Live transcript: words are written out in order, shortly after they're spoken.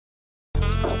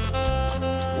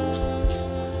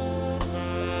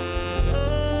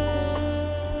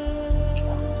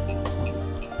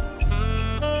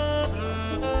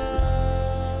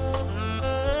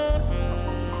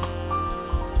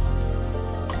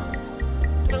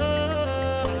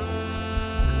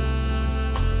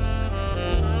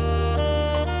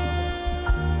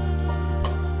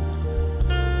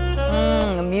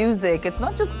Music, it's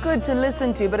not just good to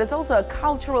listen to, but it's also a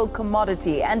cultural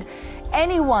commodity. And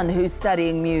anyone who's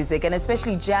studying music, and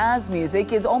especially jazz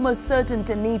music, is almost certain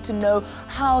to need to know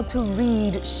how to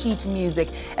read sheet music.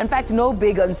 In fact, no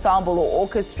big ensemble or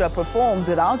orchestra performs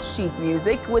without sheet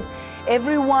music, with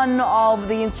every one of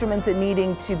the instruments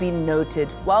needing to be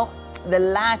noted. Well, the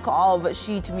lack of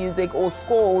sheet music or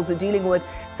scores dealing with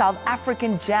South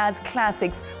African jazz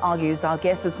classics, argues our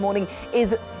guest this morning,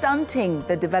 is stunting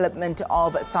the development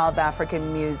of South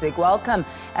African music. Welcome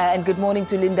and good morning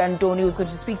to Linda Ntoni, who's going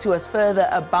to speak to us further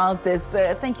about this.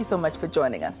 Thank you so much for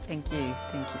joining us. Thank you.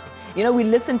 Thank you. You know, we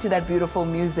listen to that beautiful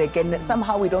music and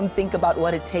somehow we don't think about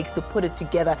what it takes to put it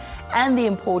together and the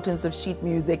importance of sheet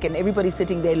music, and everybody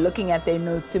sitting there looking at their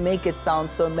notes to make it sound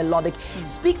so melodic.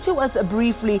 Speak to us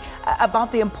briefly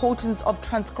about the importance of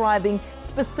transcribing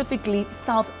specifically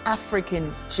South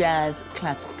African jazz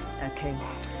classics. Okay.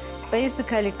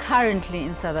 Basically, currently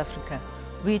in South Africa,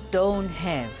 we don't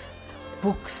have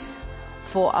books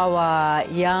for our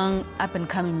young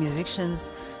up-and-coming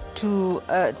musicians to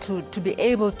be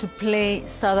able to play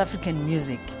South African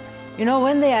music. You know,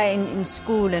 when they are in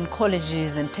school and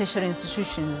colleges and tertiary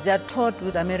institutions, they are taught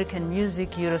with American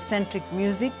music, Eurocentric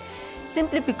music,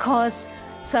 simply because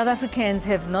South Africans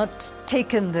have not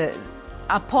taken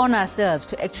upon ourselves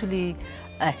to actually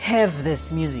have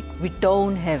this music. We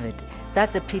don't have it.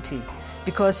 That's a pity,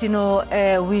 because, you know,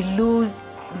 we lose.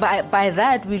 By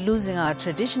that, we're losing our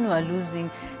tradition, we're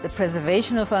losing the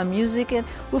preservation of our music, and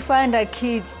we find our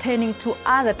kids turning to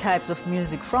other types of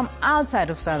music from outside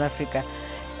of South Africa.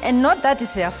 And not that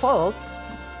it's their fault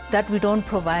that we don't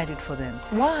provide it for them.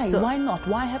 Why? Why not?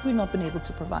 Why have we not been able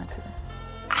to provide for them?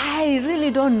 I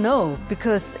really don't know,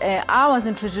 because I was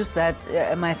introduced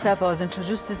myself, I was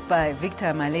introduced this by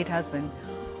Victor, my late husband,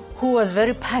 who was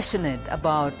very passionate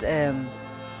about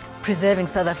preserving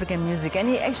South African music, and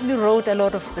he actually wrote a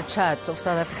lot of the charts of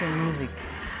South African music.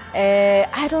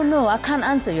 I don't know, I can't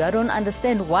answer you. I don't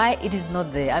understand why it is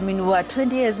not there. I mean, we're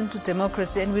 20 years into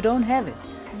democracy and we don't have it.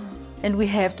 And we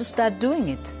have to start doing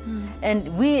it. And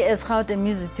we as Gauteng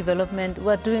Music Development,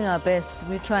 we're doing our best.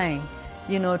 We're trying,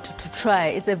 you know, to try.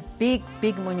 It's a big,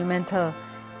 big monumental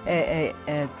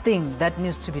thing that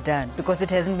needs to be done, because it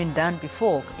hasn't been done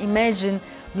before. Imagine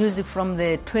music from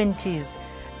the 20s,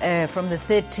 from the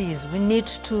 30s. We need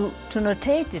to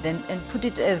notate it and put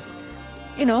it as,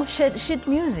 you know, sheet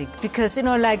music, because, you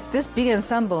know, like this big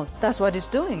ensemble, that's what it's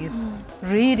doing, is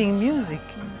reading music.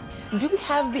 Do we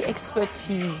have the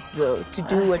expertise, though, to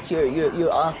do what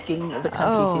you're asking the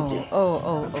country to do?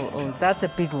 Oh, that's a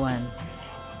big one.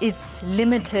 It's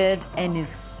limited and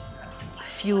it's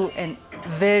few and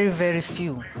very, very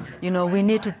few. You know, we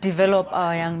need to develop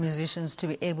our young musicians to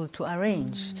be able to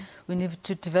arrange. We need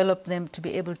to develop them to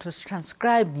be able to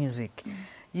transcribe music.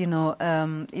 You know,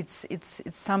 it's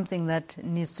something that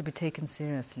needs to be taken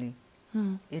seriously.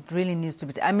 It really needs to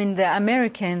be. I mean, the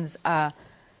Americans are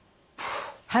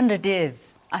 100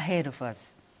 years ahead of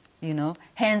us, you know.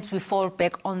 Hence, we fall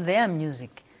back on their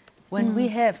music. When we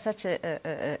have such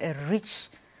a rich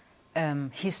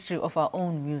history of our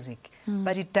own music,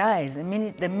 but it dies. The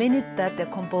minute that the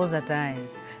composer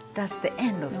dies, that's the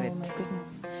end of it. Oh my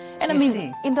goodness! And I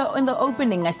mean, in the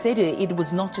opening, I said it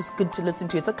was not just good to listen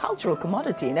to. It's a cultural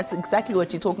commodity, and that's exactly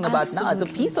what you're talking about now. It's a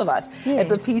piece of us. Yes.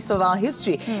 It's a piece of our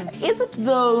history. Is it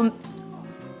though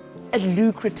a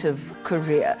lucrative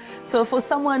career? So for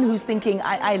someone who's thinking,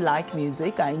 I like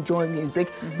music, I enjoy music,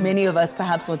 many of us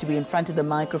perhaps want to be in front of the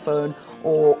microphone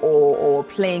or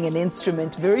playing an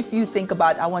instrument. Very few think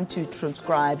about, I want to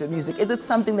transcribe music. Is it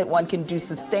something that one can do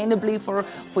sustainably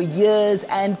for years,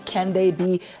 and can there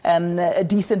be a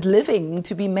decent living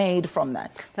to be made from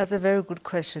that? That's a very good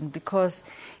question, because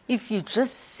if you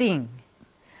just sing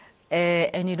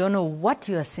and you don't know what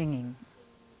you are singing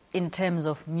in terms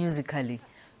of musically,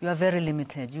 you are very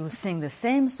limited. You will sing the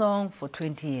same song for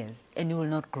 20 years and you will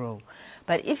not grow.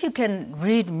 But if you can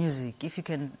read music, if you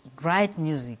can write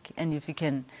music, and if you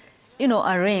can, you know,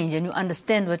 arrange, and you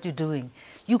understand what you're doing,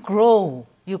 you grow.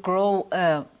 You grow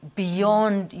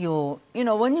beyond your, you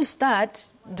know, when you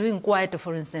start doing kwaito,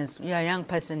 for instance, you're a young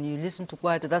person, you listen to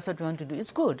kwaito, that's what you want to do,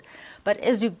 it's good. But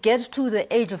as you get to the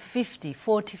age of 50,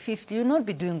 40, 50, you'll not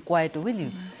be doing kwaito, will you?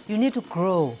 You need to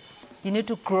grow. You need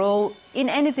to grow in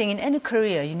anything, in any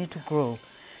career, you need to grow.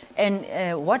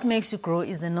 And what makes you grow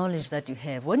is the knowledge that you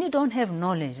have. When you don't have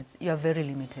knowledge, you are very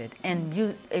limited.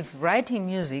 And if writing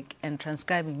music and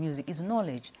transcribing music is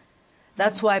knowledge,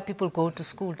 that's why people go to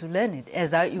school to learn it,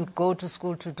 as you go to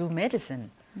school to do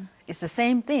medicine. It's the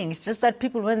same thing. It's just that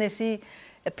people, when they see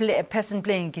a person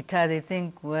playing guitar, they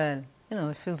think, well, you know,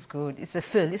 it feels good. It's a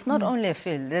feel. It's not only a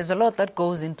feel. There's a lot that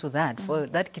goes into that for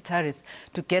that guitarist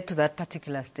to get to that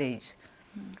particular stage.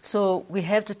 So we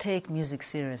have to take music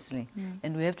seriously,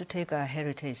 and we have to take our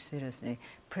heritage seriously.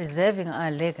 Preserving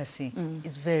our legacy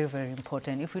is very, very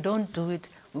important. If we don't do it,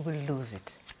 we will lose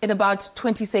it. In about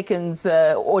 20 seconds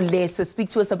or less, speak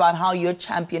to us about how you're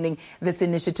championing this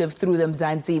initiative through the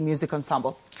Mzansi Music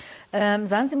Ensemble.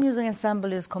 Mzansi Music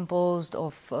Ensemble is composed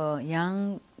of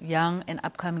young and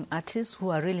upcoming artists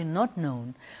who are really not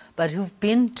known, but who've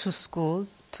been to school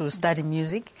to study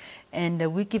music, and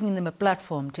we're giving them a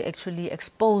platform to actually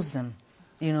expose them,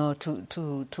 you know,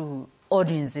 to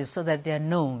audiences so that they are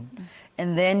known.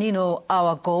 And then, you know,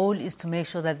 our goal is to make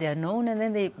sure that they are known, and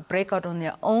then they break out on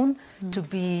their own to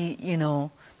be, you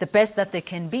know, the best that they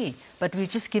can be. But we're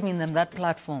just giving them that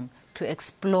platform to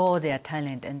explore their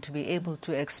talent and to be able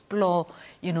to explore,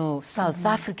 you know, South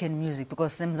African music,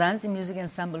 because the Mzansi Music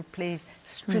Ensemble plays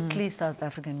strictly South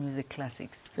African music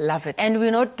classics. Love it. And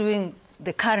we're not doing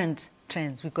the current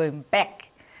trends. We're going back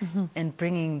and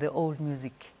bringing the old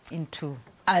music into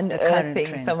unearthing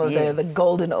some of the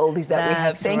golden oldies that we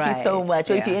have. Thank you so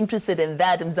much. Or if you're interested in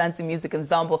that, Mzansi Music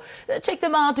Ensemble, check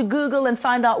them out, Google and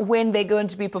find out when they're going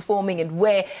to be performing and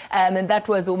where. And that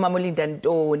was Mama Linda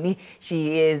Ntoni.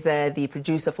 She is the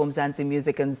producer for Mzansi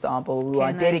Music Ensemble, who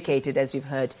are dedicated, as you've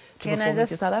heard, to performing to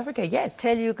South Africa. Yes.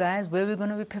 Tell you guys where we're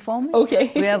going to be performing?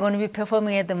 Okay. We are going to be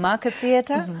performing at the Market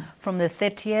Theatre from the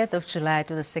 30th of July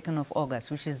to the 2nd of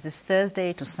August, which is this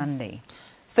Thursday to Sunday.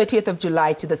 30th of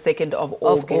July to the 2nd of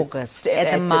August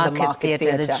at the Market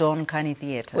Theatre, the John Carney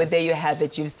Theatre. Well, there you have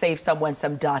it. You've saved someone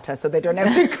some data so they don't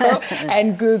have to go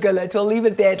and Google it. We'll leave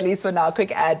it there at least for now.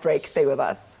 Quick ad break. Stay with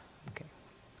us. Okay.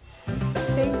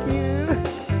 Thank you.